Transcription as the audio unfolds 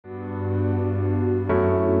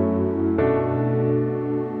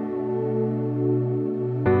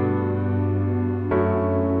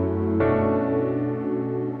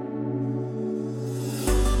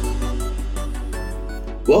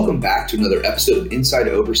Welcome back to another episode of Inside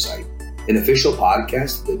Oversight, an official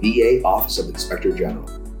podcast of the VA Office of Inspector General.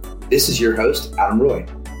 This is your host, Adam Roy.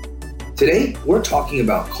 Today, we're talking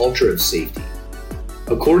about culture of safety.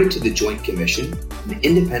 According to the Joint Commission, an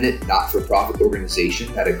independent not-for-profit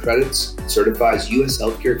organization that accredits and certifies U.S.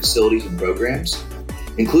 healthcare facilities and programs,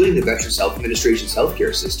 including the Veterans Health Administration's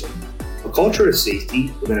healthcare system, a culture of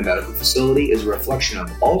safety within a medical facility is a reflection of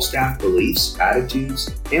all staff beliefs,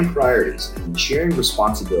 attitudes, and priorities in sharing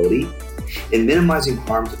responsibility and minimizing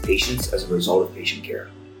harm to patients as a result of patient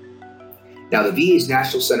care. Now, the VA's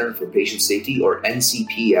National Center for Patient Safety, or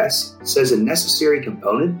NCPS, says a necessary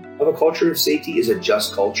component of a culture of safety is a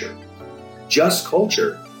just culture. Just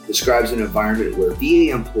culture describes an environment where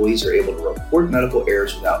VA employees are able to report medical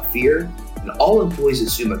errors without fear, and all employees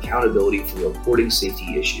assume accountability for reporting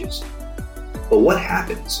safety issues. But what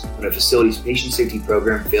happens when a facility's patient safety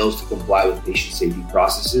program fails to comply with patient safety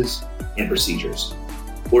processes and procedures,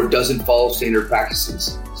 or doesn't follow standard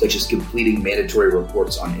practices, such as completing mandatory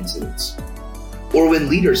reports on incidents, or when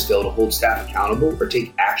leaders fail to hold staff accountable or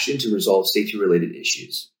take action to resolve safety-related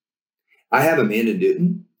issues? I have Amanda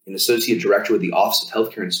Newton, an Associate Director with the Office of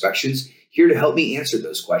Healthcare Inspections, here to help me answer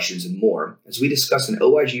those questions and more as we discuss an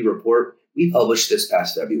OIG report we published this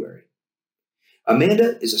past February.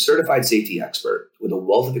 Amanda is a certified safety expert with a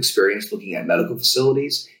wealth of experience looking at medical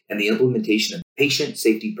facilities and the implementation of patient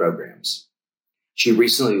safety programs. She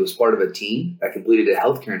recently was part of a team that completed a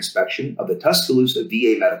healthcare inspection of the Tuscaloosa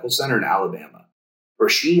VA Medical Center in Alabama, where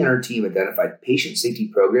she and her team identified patient safety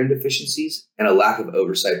program deficiencies and a lack of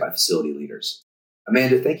oversight by facility leaders.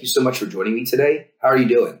 Amanda, thank you so much for joining me today. How are you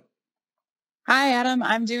doing? Hi, Adam.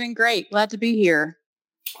 I'm doing great. Glad to be here.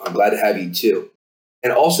 I'm glad to have you too.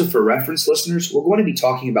 And also for reference listeners, we're going to be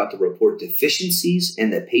talking about the report Deficiencies in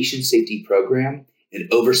the Patient Safety Program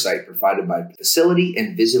and Oversight provided by facility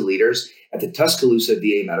and visit leaders at the Tuscaloosa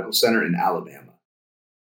VA Medical Center in Alabama.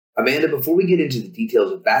 Amanda, before we get into the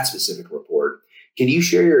details of that specific report, can you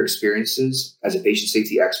share your experiences as a patient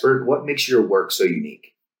safety expert? What makes your work so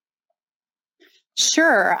unique?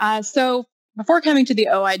 Sure. So before coming to the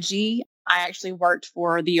OIG, I actually worked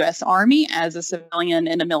for the U.S. Army as a civilian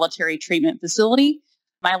in a military treatment facility.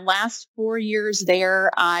 My last 4 years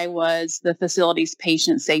there, I was the facility's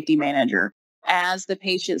patient safety manager. As the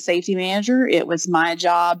patient safety manager, it was my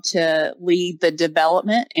job to lead the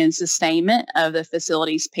development and sustainment of the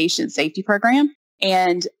facility's patient safety program.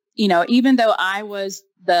 And, even though I was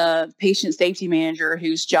the patient safety manager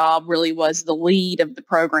whose job really was the lead of the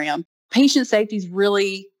program, patient safety is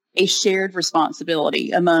really a shared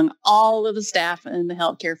responsibility among all of the staff in the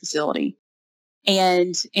healthcare facility.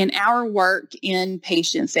 And in our work in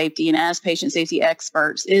patient safety and as patient safety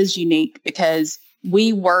experts is unique because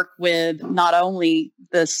we work with not only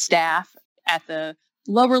the staff at the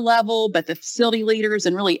lower level, but the facility leaders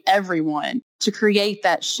and really everyone to create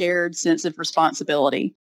that shared sense of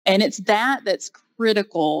responsibility. And it's that's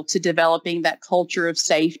critical to developing that culture of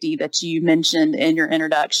safety that you mentioned in your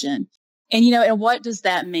introduction. And, and what does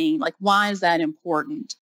that mean? Like, why is that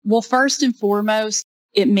important? Well, first and foremost,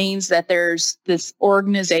 it means that there's this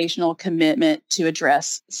organizational commitment to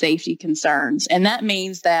address safety concerns. And that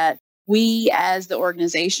means that we, as the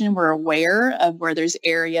organization, we're aware of where there's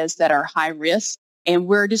areas that are high risk, and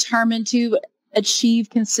we're determined to achieve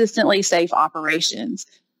consistently safe operations.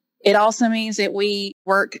 It also means that we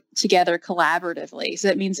work together collaboratively. So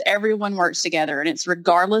that means everyone works together, and it's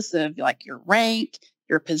regardless of your rank,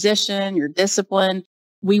 your position, your discipline.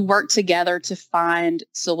 We work together to find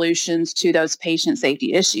solutions to those patient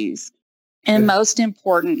safety issues. And most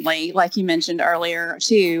importantly, like you mentioned earlier,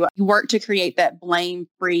 too, you work to create that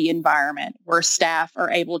blame-free environment where staff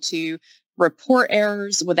are able to report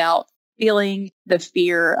errors without feeling the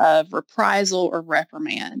fear of reprisal or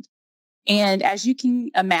reprimand. And as you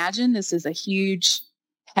can imagine, this is a huge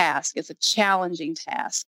task. It's a challenging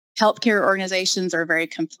task. Healthcare organizations are very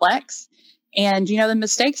complex. And, the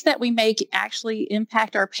mistakes that we make actually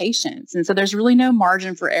impact our patients. And so there's really no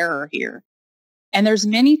margin for error here. And there's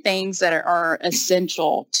many things that are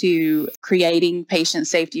essential to creating patient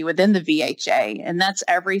safety within the VHA. And that's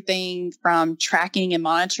everything from tracking and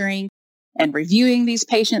monitoring and reviewing these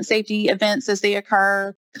patient safety events as they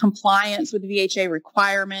occur. Compliance with VHA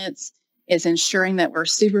requirements is ensuring that we're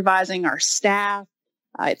supervising our staff.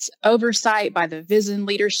 It's oversight by the VISN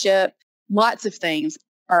leadership. Lots of things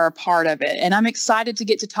are a part of it. And I'm excited to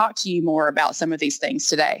get to talk to you more about some of these things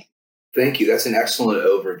today. Thank you. That's an excellent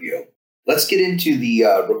overview. Let's get into the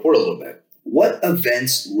report a little bit. What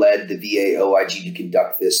events led the VA OIG to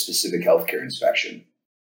conduct this specific healthcare inspection?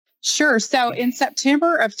 Sure. So in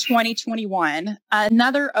September of 2021,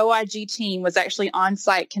 another OIG team was actually on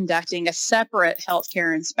site conducting a separate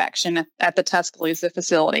healthcare inspection at the Tuscaloosa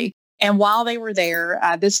facility. And while they were there,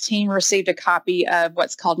 this team received a copy of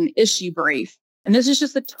what's called an issue brief. And this is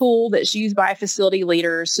just a tool that's used by facility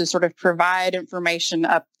leaders to sort of provide information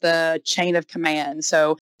up the chain of command.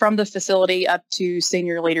 So from the facility up to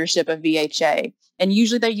senior leadership of VHA. And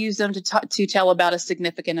usually they use them to tell about a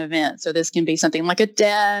significant event. So this can be something like a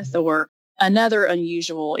death or another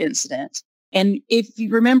unusual incident. And if you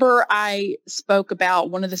remember, I spoke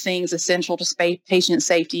about one of the things essential to patient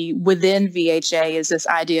safety within VHA is this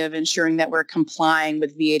idea of ensuring that we're complying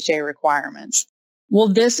with VHA requirements. Well,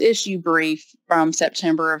 this issue brief from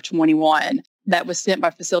September of 21 that was sent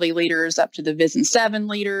by facility leaders up to the VISN 7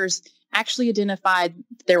 leaders actually identified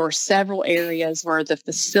there were several areas where the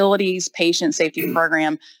facility's patient safety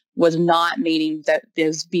program was not meeting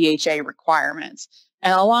those VHA requirements,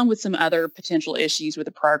 and along with some other potential issues with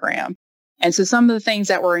the program. And so some of the things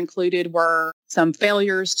that were included were some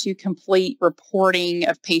failures to complete reporting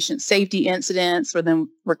of patient safety incidents within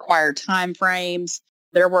required timeframes.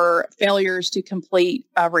 There were failures to complete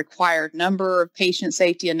a required number of patient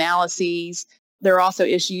safety analyses. There are also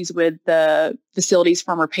issues with the facility's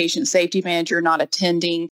former patient safety manager not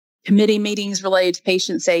attending committee meetings related to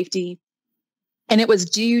patient safety. And it was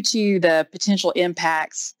due to the potential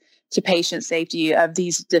impacts to patient safety of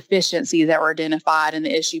these deficiencies that were identified in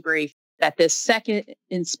the issue brief that this second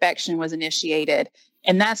inspection was initiated.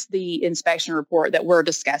 And that's the inspection report that we're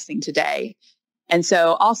discussing today. And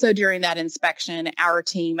so also during that inspection, our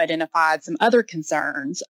team identified some other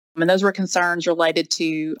concerns. And those were concerns related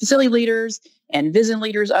to facility leaders and VISN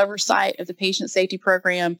leaders' oversight of the patient safety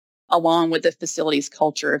program, along with the facility's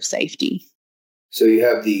culture of safety. So you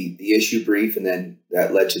have the issue brief, and then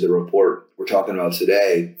that led to the report we're talking about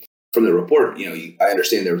today. From the report, I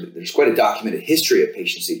understand there's quite a documented history of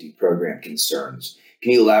patient safety program concerns.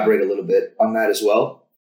 Can you elaborate a little bit on that as well?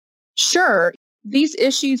 Sure. These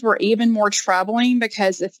issues were even more troubling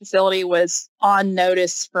because the facility was on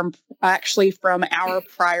notice from our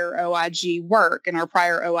prior OIG work and our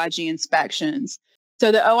prior OIG inspections.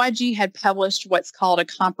 So the OIG had published what's called a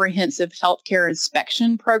Comprehensive Healthcare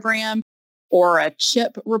Inspection Program, or a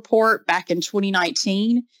CHIP report, back in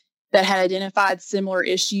 2019 that had identified similar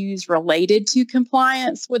issues related to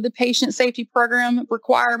compliance with the patient safety program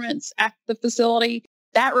requirements at the facility.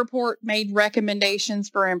 That report made recommendations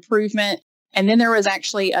for improvement. And then there was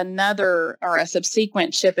actually a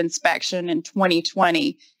subsequent CHIP inspection in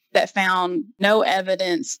 2020 that found no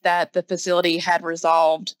evidence that the facility had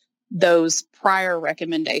resolved those prior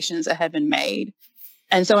recommendations that had been made.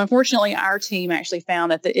 And so unfortunately, our team actually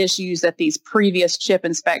found that the issues that these previous CHIP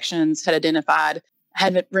inspections had identified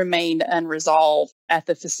had remained unresolved at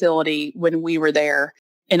the facility when we were there.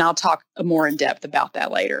 And I'll talk more in depth about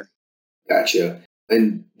that later. Gotcha.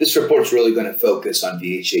 And this report's really going to focus on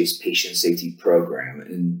VHA's patient safety program.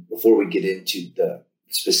 And before we get into the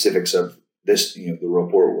specifics of this, the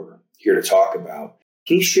report we're here to talk about,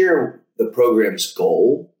 can you share the program's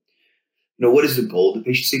goal? What is the goal of the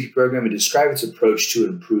patient safety program, and describe its approach to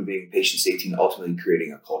improving patient safety and ultimately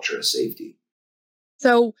creating a culture of safety?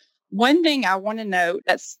 So one thing I want to note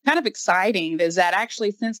that's kind of exciting is that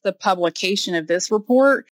actually since the publication of this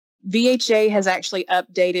report, VHA has actually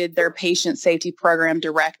updated their patient safety program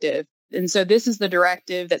directive. And so this is the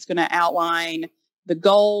directive that's going to outline the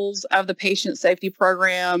goals of the patient safety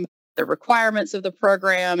program, the requirements of the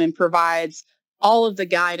program, and provides all of the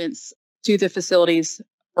guidance to the facilities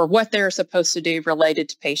for what they're supposed to do related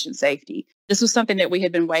to patient safety. This was something that we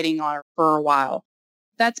had been waiting on for a while.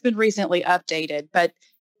 That's been recently updated, but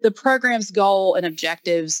the program's goal and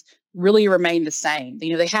objectives really remain the same.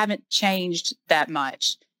 They haven't changed that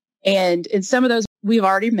much. And in some of those we've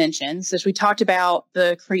already mentioned, since we talked about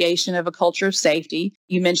the creation of a culture of safety,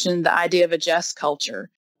 you mentioned the idea of a just culture,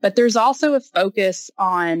 but there's also a focus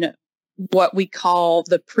on what we call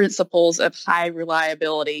the principles of high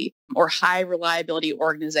reliability or high reliability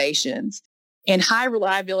organizations. And high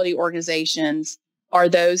reliability organizations are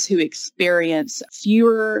those who experience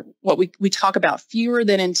fewer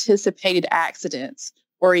than anticipated accidents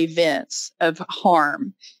or events of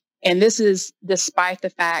harm. And this is despite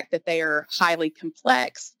the fact that they are highly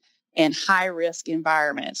complex and high risk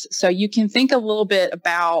environments. So you can think a little bit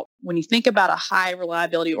about, when you think about a high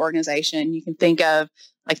reliability organization, you can think of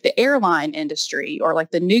like the airline industry or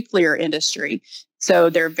like the nuclear industry.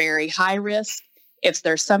 So they're very high risk. If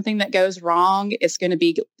there's something that goes wrong, it's going to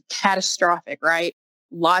be catastrophic, right?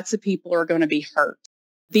 Lots of people are going to be hurt.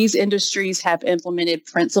 These industries have implemented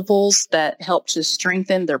principles that help to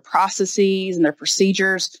strengthen their processes and their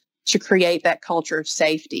procedures to create that culture of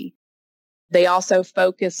safety. They also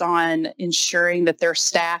focus on ensuring that their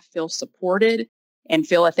staff feel supported and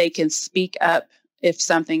feel that they can speak up if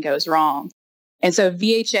something goes wrong. And so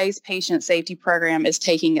VHA's patient safety program is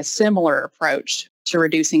taking a similar approach to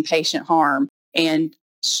reducing patient harm and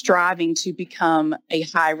striving to become a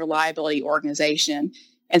high reliability organization.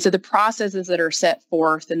 And so the processes that are set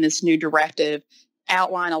forth in this new directive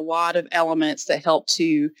outline a lot of elements that help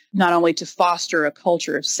to not only to foster a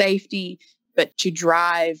culture of safety, but to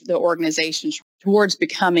drive the organization towards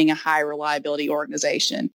becoming a high reliability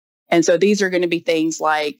organization. And so these are going to be things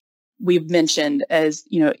like we've mentioned as,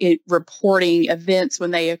 reporting events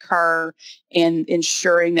when they occur and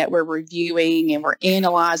ensuring that we're reviewing and we're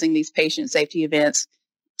analyzing these patient safety events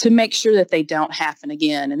to make sure that they don't happen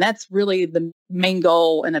again. And that's really the main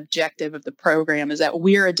goal and objective of the program, is that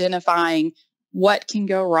we're identifying what can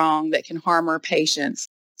go wrong that can harm our patients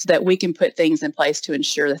so that we can put things in place to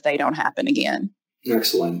ensure that they don't happen again.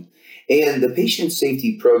 Excellent. And the patient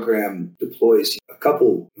safety program deploys a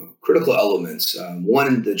couple critical elements.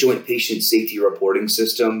 One, the joint patient safety reporting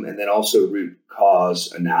system, and then also root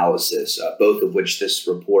cause analysis, both of which this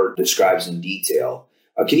report describes in detail.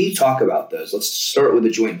 Can you talk about those? Let's start with the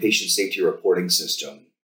joint patient safety reporting system.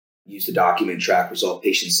 Used to document, track, resolve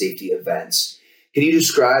patient safety events. Can you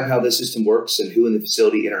describe how the system works and who in the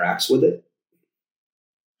facility interacts with it?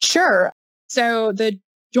 Sure. So the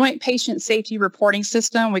Joint Patient Safety Reporting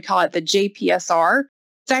System, we call it the JPSR.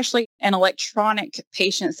 It's actually an electronic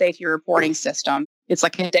patient safety reporting system. It's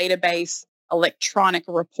like a database electronic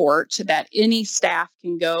report that any staff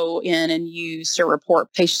can go in and use to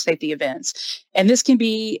report patient safety events. And this can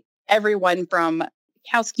be everyone from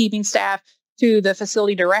housekeeping staff to the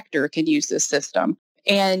facility director can use this system.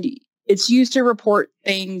 And it's used to report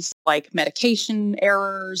things like medication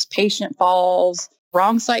errors, patient falls,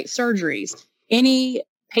 wrong site surgeries, any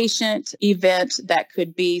patient event that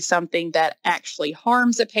could be something that actually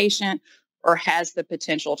harms a patient or has the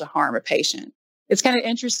potential to harm a patient. It's kind of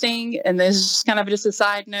interesting, and this is kind of just a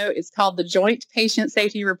side note, it's called the Joint Patient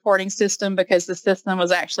Safety Reporting System because the system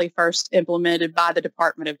was actually first implemented by the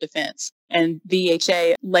Department of Defense, and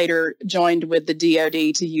VHA later joined with the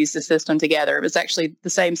DoD to use the system together. It was actually the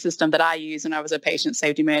same system that I used when I was a patient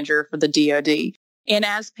safety manager for the DoD. And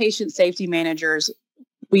as patient safety managers,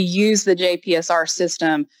 we use the JPSR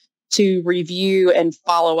system to review and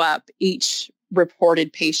follow up each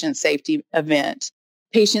reported patient safety event.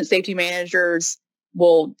 Patient safety managers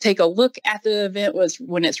will take a look at the event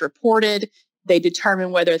when it's reported. They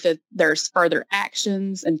determine whether there's further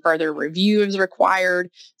actions and further review is required.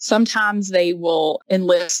 Sometimes they will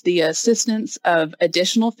enlist the assistance of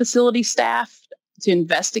additional facility staff to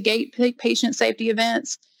investigate patient safety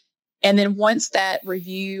events. And then once that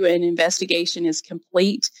review and investigation is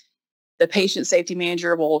complete, the patient safety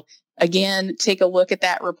manager will again take a look at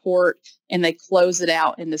that report and they close it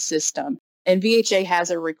out in the system. And VHA has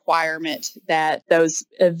a requirement that those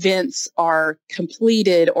events are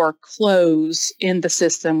completed or closed in the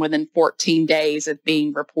system within 14 days of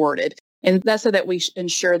being reported. And that's so that we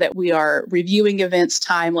ensure that we are reviewing events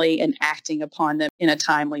timely and acting upon them in a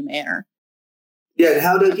timely manner. Yeah, and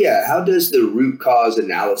how does the root cause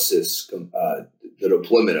analysis, the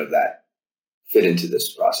deployment of that, fit into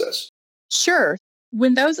this process? Sure.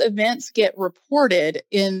 When those events get reported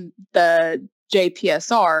in the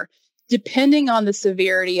JPSR, depending on the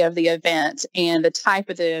severity of the event and the type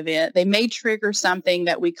of the event, they may trigger something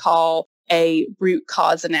that we call a root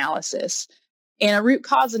cause analysis. And a root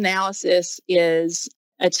cause analysis is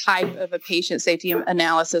a type of a patient safety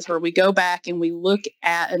analysis where we go back and we look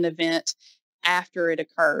at an event after it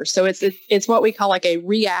occurs. So it's what we call like a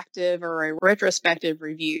reactive or a retrospective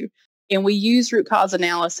review. And we use root cause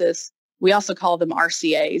analysis, we also call them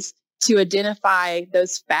RCAs, to identify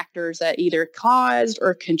those factors that either caused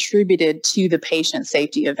or contributed to the patient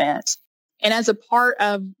safety event. And as a part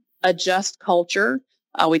of a just culture,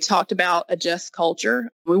 we talked about a just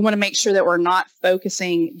culture. We want to make sure that we're not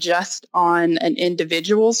focusing just on an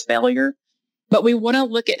individual's failure, but we want to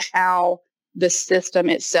look at how the system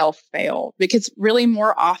itself failed. Because really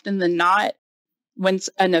more often than not, when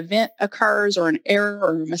an event occurs or an error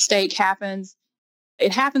or a mistake happens,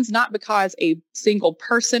 it happens not because a single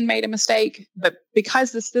person made a mistake, but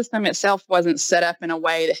because the system itself wasn't set up in a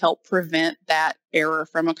way to help prevent that error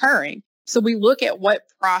from occurring. So we look at what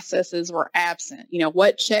processes were absent,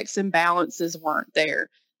 what checks and balances weren't there.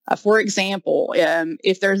 For example,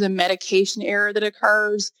 if there's a medication error that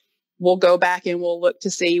occurs, we'll go back and we'll look to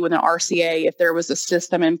see with an RCA if there was a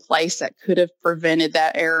system in place that could have prevented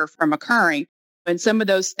that error from occurring. And some of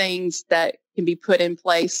those things that can be put in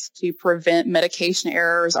place to prevent medication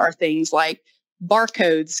errors are things like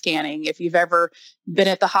barcode scanning. If you've ever been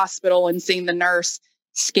at the hospital and seen the nurse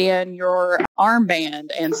scan your armband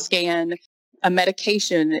and scan a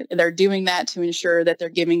medication, they're doing that to ensure that they're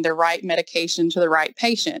giving the right medication to the right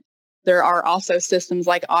patient. There are also systems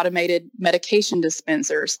like automated medication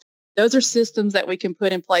dispensers. Those are systems that we can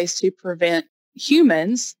put in place to prevent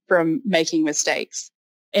humans from making mistakes.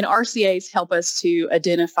 And RCAs help us to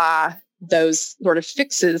identify those sort of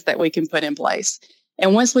fixes that we can put in place.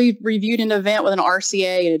 And once we've reviewed an event with an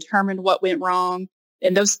RCA and determined what went wrong,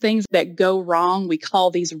 and those things that go wrong, we call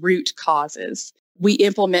these root causes. We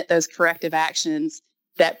implement those corrective actions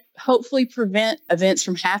that hopefully prevent events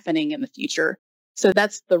from happening in the future. So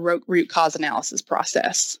that's the root cause analysis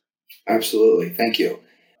process. Absolutely. Thank you.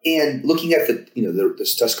 And looking at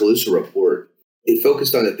the Tuscaloosa report, it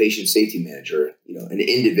focused on the patient safety manager, an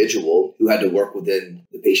individual who had to work within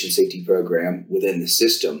the patient safety program within the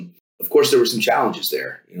system. Of course, there were some challenges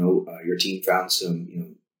there. Your team found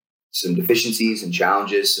some deficiencies and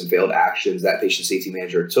challenges, some failed actions that patient safety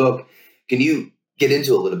manager took. Can you get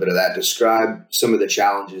into a little bit of that? Describe some of the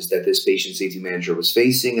challenges that this patient safety manager was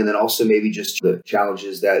facing, and then also maybe just the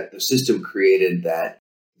challenges that the system created that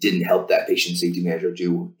didn't help that patient safety manager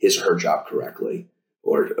do his or her job correctly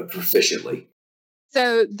or proficiently.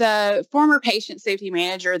 So the former patient safety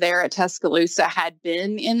manager there at Tuscaloosa had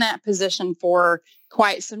been in that position for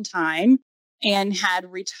quite some time and had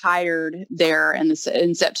retired there in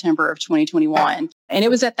September of 2021. And it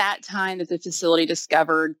was at that time that the facility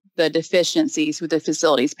discovered the deficiencies with the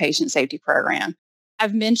facility's patient safety program.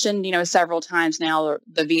 I've mentioned, several times now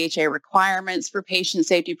the VHA requirements for patient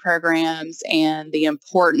safety programs and the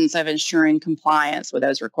importance of ensuring compliance with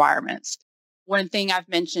those requirements. One thing I've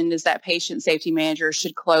mentioned is that patient safety managers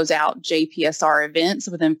should close out JPSR events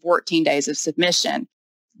within 14 days of submission.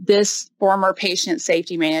 This former patient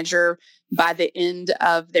safety manager, by the end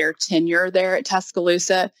of their tenure there at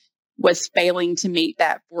Tuscaloosa, was failing to meet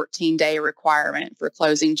that 14-day requirement for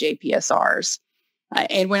closing JPSRs.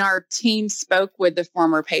 And when our team spoke with the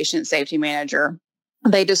former patient safety manager,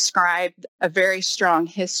 they described a very strong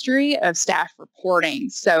history of staff reporting.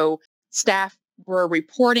 So staff were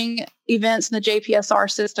reporting events in the JPSR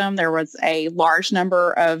system. There was a large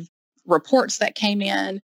number of reports that came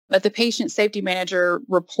in, but the patient safety manager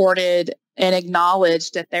reported and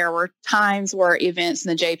acknowledged that there were times where events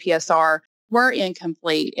in the JPSR were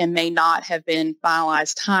incomplete and may not have been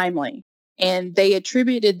finalized timely. And they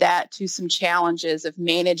attributed that to some challenges of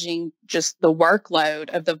managing just the workload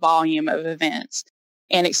of the volume of events,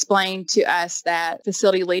 and explained to us that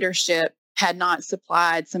facility leadership had not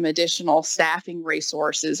supplied some additional staffing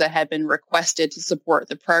resources that had been requested to support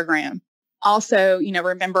the program. Also,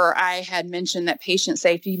 remember I had mentioned that patient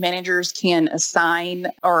safety managers can assign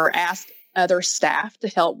or ask other staff to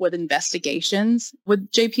help with investigations with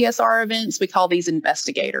JPSR events. We call these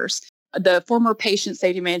investigators. The former patient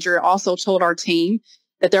safety manager also told our team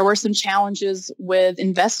that there were some challenges with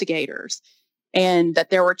investigators and that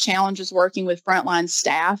there were challenges working with frontline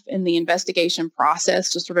staff in the investigation process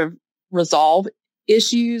to sort of resolve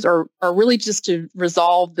issues or really just to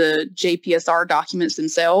resolve the JPSR documents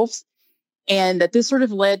themselves. And that this sort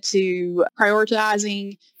of led to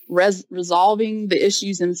prioritizing resolving the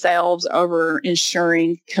issues themselves over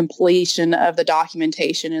ensuring completion of the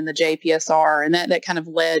documentation in the JPSR. And that kind of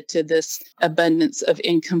led to this abundance of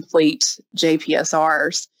incomplete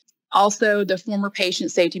JPSRs. Also, the former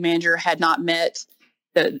patient safety manager had not met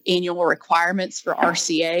the annual requirements for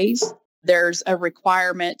RCAs. There's a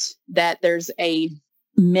requirement that there's a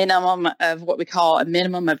minimum of what we call a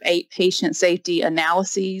minimum of 8 patient safety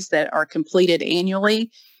analyses that are completed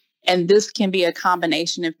annually. And this can be a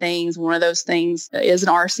combination of things. One of those things is an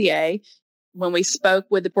RCA. When we spoke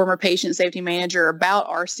with the former patient safety manager about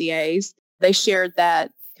RCAs, they shared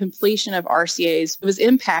that completion of RCAs was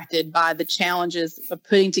impacted by the challenges of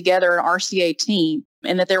putting together an RCA team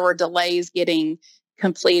and that there were delays getting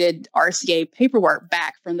completed RCA paperwork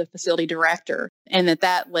back from the facility director, and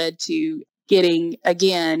that led to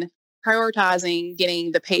prioritizing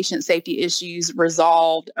getting the patient safety issues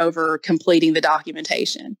resolved over completing the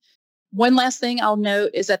documentation. One last thing I'll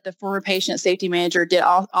note is that the former patient safety manager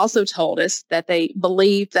also told us that they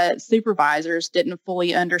believed that supervisors didn't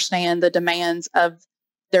fully understand the demands of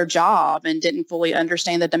their job and didn't fully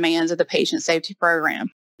understand the demands of the patient safety program.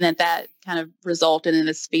 And that kind of resulted in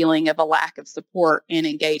this feeling of a lack of support and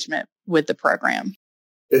engagement with the program.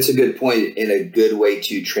 That's a good point and a good way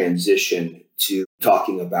to transition to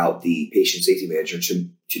talking about the patient safety manager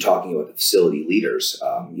to talking about the facility leaders.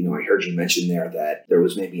 I heard you mention there that there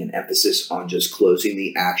was maybe an emphasis on just closing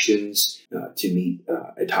the actions to meet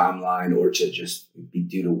a timeline or to just be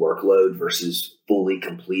due to workload versus fully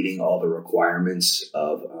completing all the requirements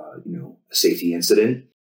of a safety incident.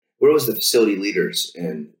 Where was the facility leaders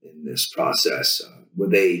in this process? Were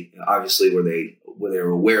they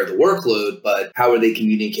aware of the workload, but how are they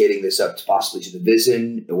communicating this up to possibly to the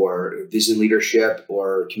VISN or VISN leadership,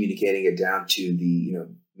 or communicating it down to the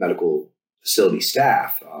medical facility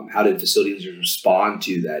staff? How did facility leaders respond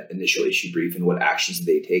to that initial issue brief, and what actions did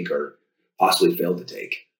they take or possibly failed to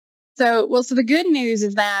take? So the good news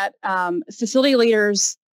is that facility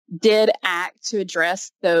leaders did act to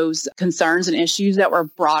address those concerns and issues that were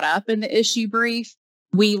brought up in the issue brief.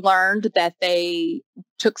 We learned that they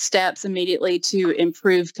took steps immediately to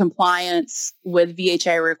improve compliance with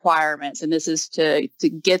VHA requirements. And this is to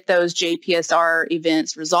get those JPSR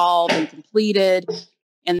events resolved and completed.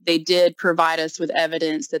 And they did provide us with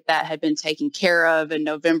evidence that had been taken care of in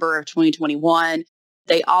November of 2021.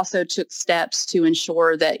 They also took steps to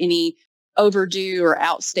ensure that any overdue or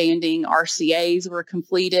outstanding RCAs were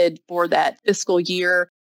completed for that fiscal year.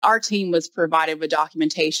 Our team was provided with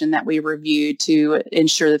documentation that we reviewed to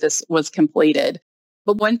ensure that this was completed.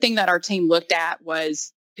 But one thing that our team looked at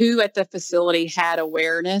was who at the facility had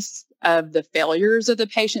awareness of the failures of the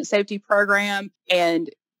patient safety program. And,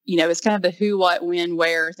 it's kind of the who, what, when,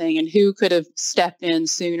 where thing, and who could have stepped in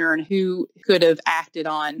sooner and who could have acted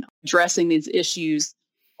on addressing these issues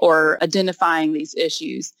or identifying these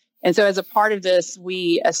issues. And so as a part of this,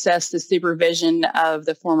 we assessed the supervision of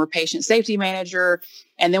the former patient safety manager.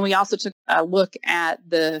 And then we also took a look at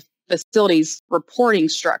the facility's reporting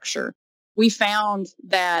structure. We found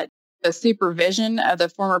that the supervision of the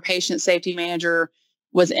former patient safety manager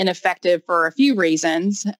was ineffective for a few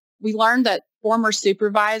reasons. We learned that former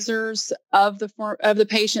supervisors of the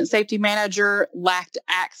patient safety manager lacked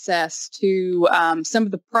access to some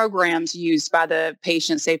of the programs used by the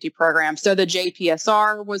patient safety program. So the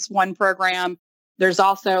JPSR was one program. There's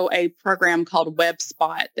also a program called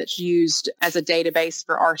WebSpot that's used as a database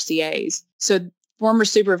for RCAs. So former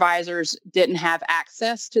supervisors didn't have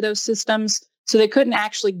access to those systems, so they couldn't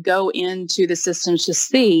actually go into the systems to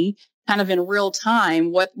see kind of in real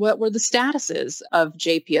time what were the statuses of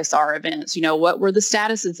JPSR events. What were the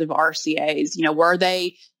statuses of RCAs? Were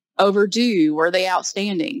they overdue? Were they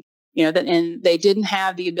outstanding? And they didn't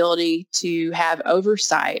have the ability to have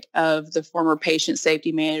oversight of the former patient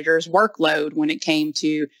safety manager's workload when it came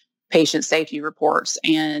to patient safety reports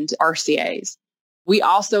and RCAs. We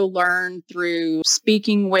also learned through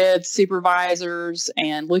speaking with supervisors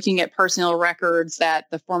and looking at personnel records that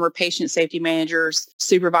the former patient safety managers,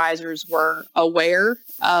 supervisors were aware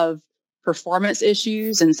of performance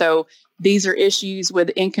issues. And so these are issues with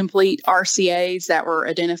incomplete RCAs that were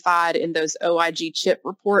identified in those OIG CHIP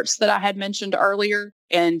reports that I had mentioned earlier.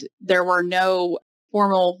 And there were no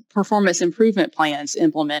formal performance improvement plans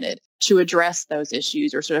implemented to address those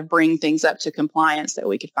issues or sort of bring things up to compliance that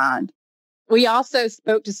we could find. We also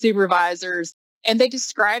spoke to supervisors, and they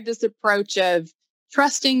described this approach of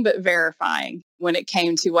trusting but verifying when it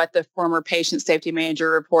came to what the former patient safety manager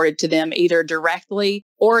reported to them, either directly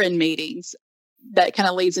or in meetings. That kind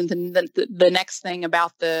of leads into the next thing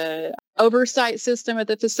about the oversight system at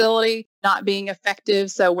the facility not being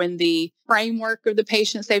effective. So when the framework of the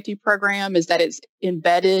patient safety program is that it's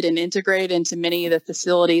embedded and integrated into many of the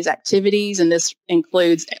facility's activities, and this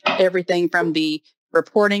includes everything from the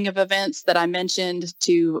reporting of events that I mentioned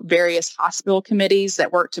to various hospital committees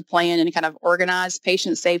that work to plan and kind of organize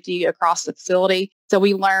patient safety across the facility. So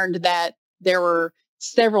we learned that there were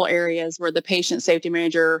several areas where the patient safety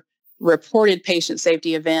manager reported patient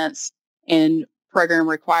safety events and program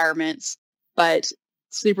requirements, but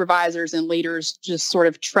supervisors and leaders just sort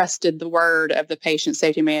of trusted the word of the patient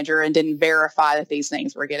safety manager and didn't verify that these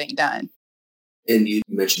things were getting done. And you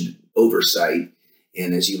mentioned oversight,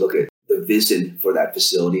 and as you look at the vision for that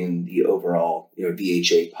facility and the overall,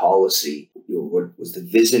 VHA policy, was the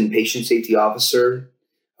VISN patient safety officer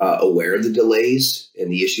aware of the delays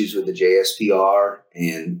and the issues with the JSPR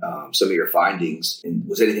and some of your findings? And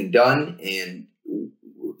was anything done? And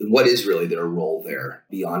what is really their role there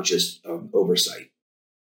beyond just oversight?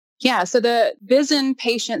 Yeah, so the VISN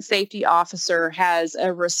patient safety officer has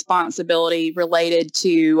a responsibility related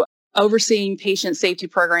to overseeing patient safety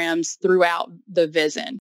programs throughout the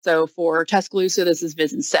VISN. So for Tuscaloosa, this is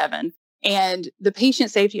VISN 7. And the patient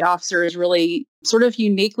safety officer is really sort of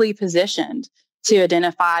uniquely positioned to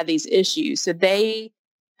identify these issues. So they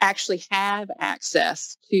actually have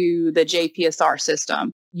access to the JPSR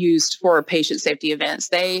system. used for patient safety events.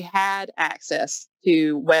 They had access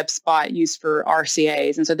to WebSpot used for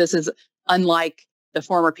RCAs. And so this is unlike the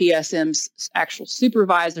former PSM's actual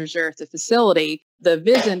supervisors there at the facility. The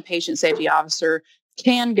VISN patient safety officer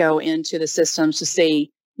can go into the systems to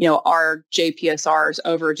see, are JPSRs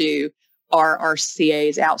overdue, are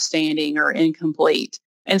RCAs outstanding or incomplete.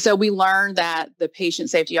 And so we learned that the patient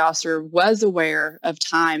safety officer was aware of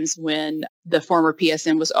times when the former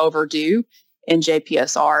PSM was overdue in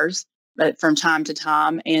JPSRs, but from time to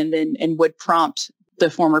time, and would prompt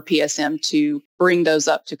the former PSM to bring those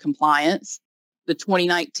up to compliance. The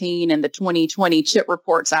 2019 and the 2020 CHIP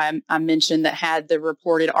reports I mentioned that had the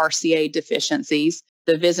reported RCA deficiencies.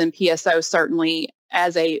 The VISN PSO certainly,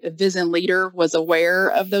 as a VISN leader, was aware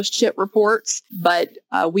of those CHIP reports, but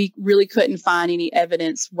we really couldn't find any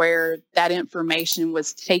evidence where that information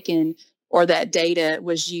was taken or that data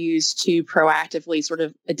was used to proactively sort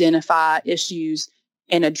of identify issues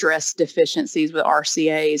and address deficiencies with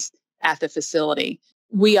RCAs at the facility.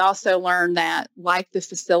 We also learned that, like the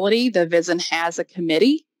facility, the VISN has a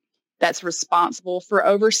committee that's responsible for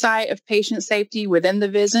oversight of patient safety within the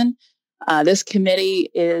VISN. This committee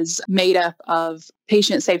is made up of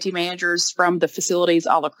patient safety managers from the facilities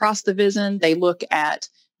all across the VISN. They look at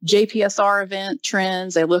JPSR event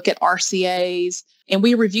trends, they look at RCAs, and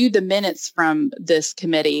we reviewed the minutes from this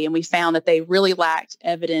committee, and we found that they really lacked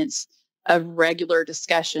evidence of regular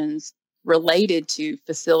discussions related to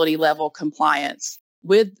facility level compliance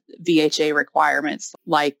with VHA requirements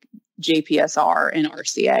like JPSR and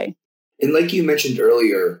RCA. And like you mentioned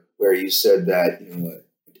earlier, where you said that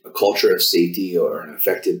a culture of safety or an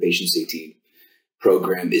effective patient safety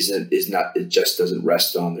program it just doesn't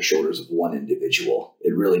rest on the shoulders of one individual.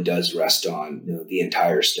 It really does rest on the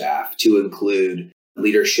entire staff, to include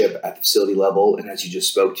leadership at the facility level and, as you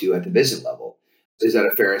just spoke to, at the visit level. Is that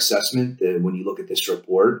a fair assessment that when you look at this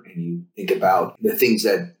report and you think about the things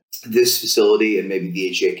that this facility and maybe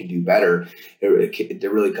VHA can do better, it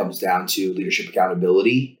really comes down to leadership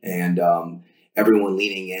accountability and everyone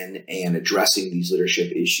leaning in and addressing these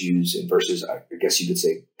leadership issues, and versus, I guess you could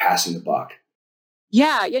say, passing the buck?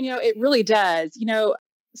 Yeah, it really does.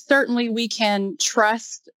 Certainly we can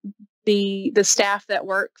trust the staff that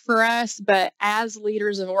work for us, but as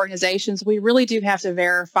leaders of organizations, we really do have to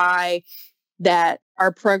verify that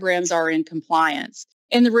our programs are in compliance.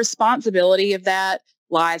 And the responsibility of that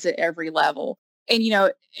lies at every level.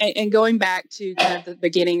 And, and going back to kind of the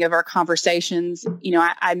beginning of our conversations,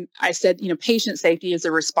 I said, patient safety is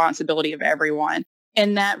a responsibility of everyone.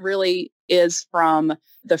 And that really is from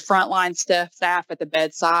the frontline staff at the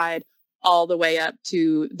bedside all the way up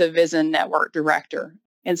to the VISN network director.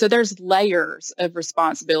 And so there's layers of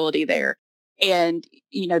responsibility there. And,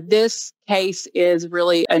 this case is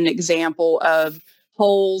really an example of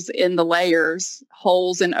holes in the layers,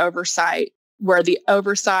 holes in oversight, where the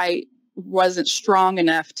oversight wasn't strong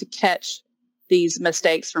enough to catch these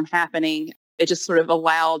mistakes from happening. It just sort of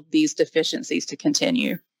allowed these deficiencies to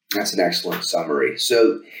continue. That's an excellent summary.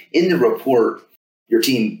 So in the report, your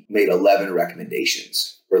team made 11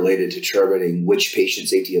 recommendations related to determining which patient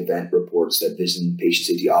safety event reports that VISN patient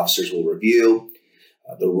safety officers will review,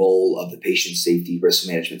 the role of the patient safety risk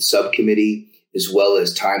management subcommittee, as well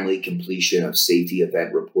as timely completion of safety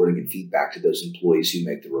event reporting and feedback to those employees who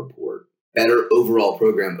make the report. Better overall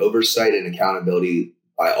program oversight and accountability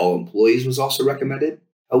by all employees was also recommended.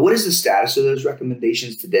 What is the status of those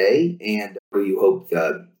recommendations today, and what do you hope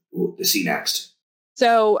to see next?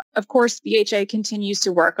 So, of course, VHA continues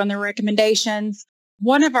to work on the recommendations.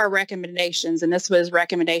 One of our recommendations, and this was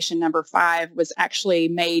recommendation number 5, was actually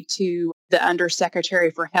made to the Undersecretary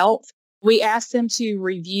for Health. We asked them to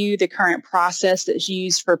review the current process that's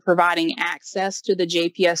used for providing access to the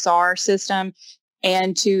JPSR system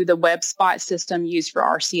and to the WebSpot system used for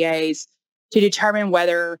RCAs to determine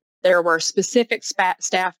whether there were specific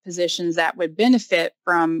staff positions that would benefit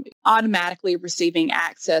from automatically receiving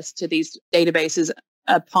access to these databases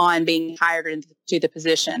upon being hired into the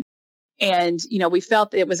position. And, we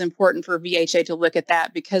felt that it was important for VHA to look at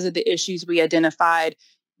that because of the issues we identified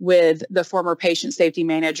with the former patient safety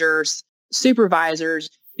managers, supervisors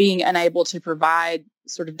being unable to provide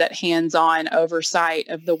sort of that hands-on oversight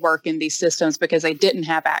of the work in these systems because they didn't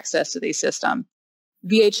have access to these systems.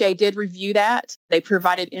 VHA did review that. They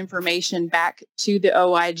provided information back to the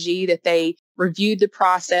OIG that they reviewed the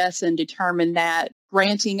process and determined that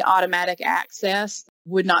granting automatic access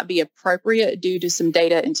would not be appropriate due to some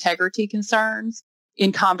data integrity concerns.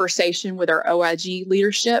 In conversation with our OIG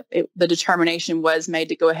leadership, the determination was made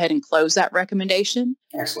to go ahead and close that recommendation.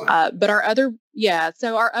 Excellent. But our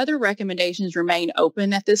other recommendations remain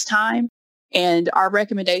open at this time. And our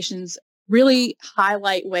recommendations really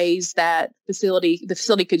highlight ways that the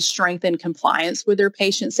facility could strengthen compliance with their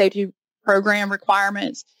patient safety program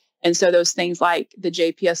requirements. And so those things like the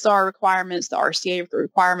JPSR requirements, the RCA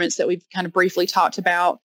requirements that we've kind of briefly talked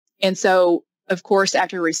about. And so, of course,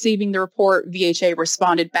 after receiving the report, VHA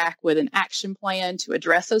responded back with an action plan to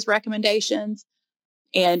address those recommendations.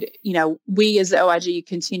 And, we as the OIG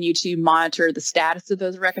continue to monitor the status of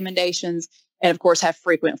those recommendations and, of course, have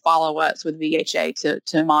frequent follow-ups with VHA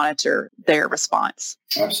to monitor their response.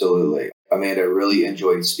 Absolutely. Amanda, I really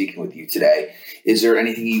enjoyed speaking with you today. Is there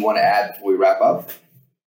anything you want to add before we wrap up?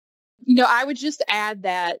 I would just add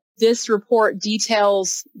that this report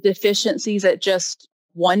details deficiencies at just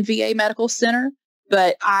one VA medical center,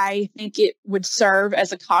 but I think it would serve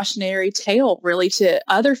as a cautionary tale really to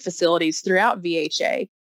other facilities throughout VHA.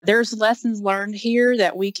 There's lessons learned here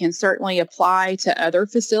that we can certainly apply to other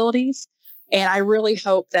facilities. And I really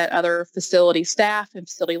hope that other facility staff and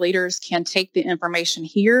facility leaders can take the information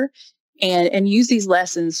here and use these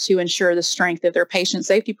lessons to ensure the strength of their patient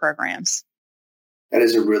safety programs. That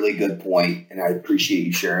is a really good point, and I appreciate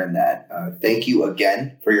you sharing that. Thank you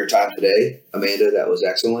again for your time today, Amanda. That was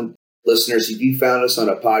excellent. Listeners, if you found us on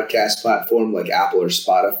a podcast platform like Apple or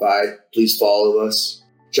Spotify, please follow us.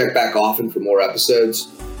 Check back often for more episodes.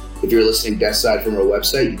 If you're listening desk side from our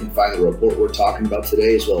website, you can find the report we're talking about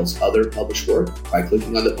today as well as other published work by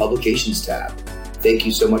clicking on the Publications tab. Thank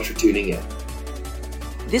you so much for tuning in.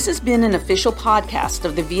 This has been an official podcast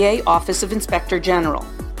of the VA Office of Inspector General.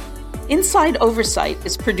 Inside Oversight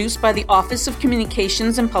is produced by the Office of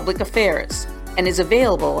Communications and Public Affairs and is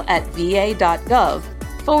available at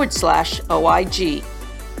va.gov/OIG.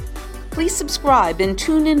 Please subscribe and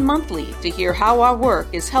tune in monthly to hear how our work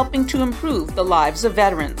is helping to improve the lives of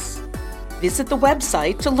veterans. Visit the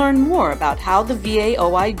website to learn more about how the VA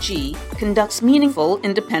OIG conducts meaningful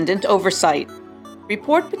independent oversight.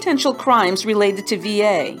 Report potential crimes related to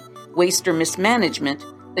VA, waste or mismanagement,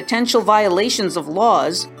 potential violations of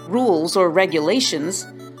laws, rules, or regulations,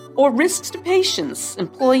 or risks to patients,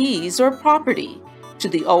 employees, or property to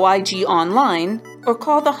the OIG online or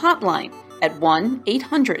call the hotline at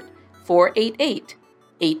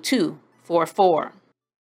 1-800-488-8244.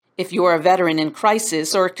 If you are a veteran in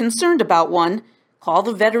crisis or concerned about one, call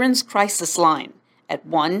the Veterans Crisis Line at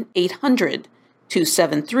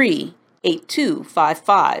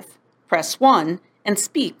 1-800-273-8255. Press 1 and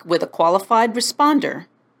speak with a qualified responder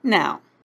now.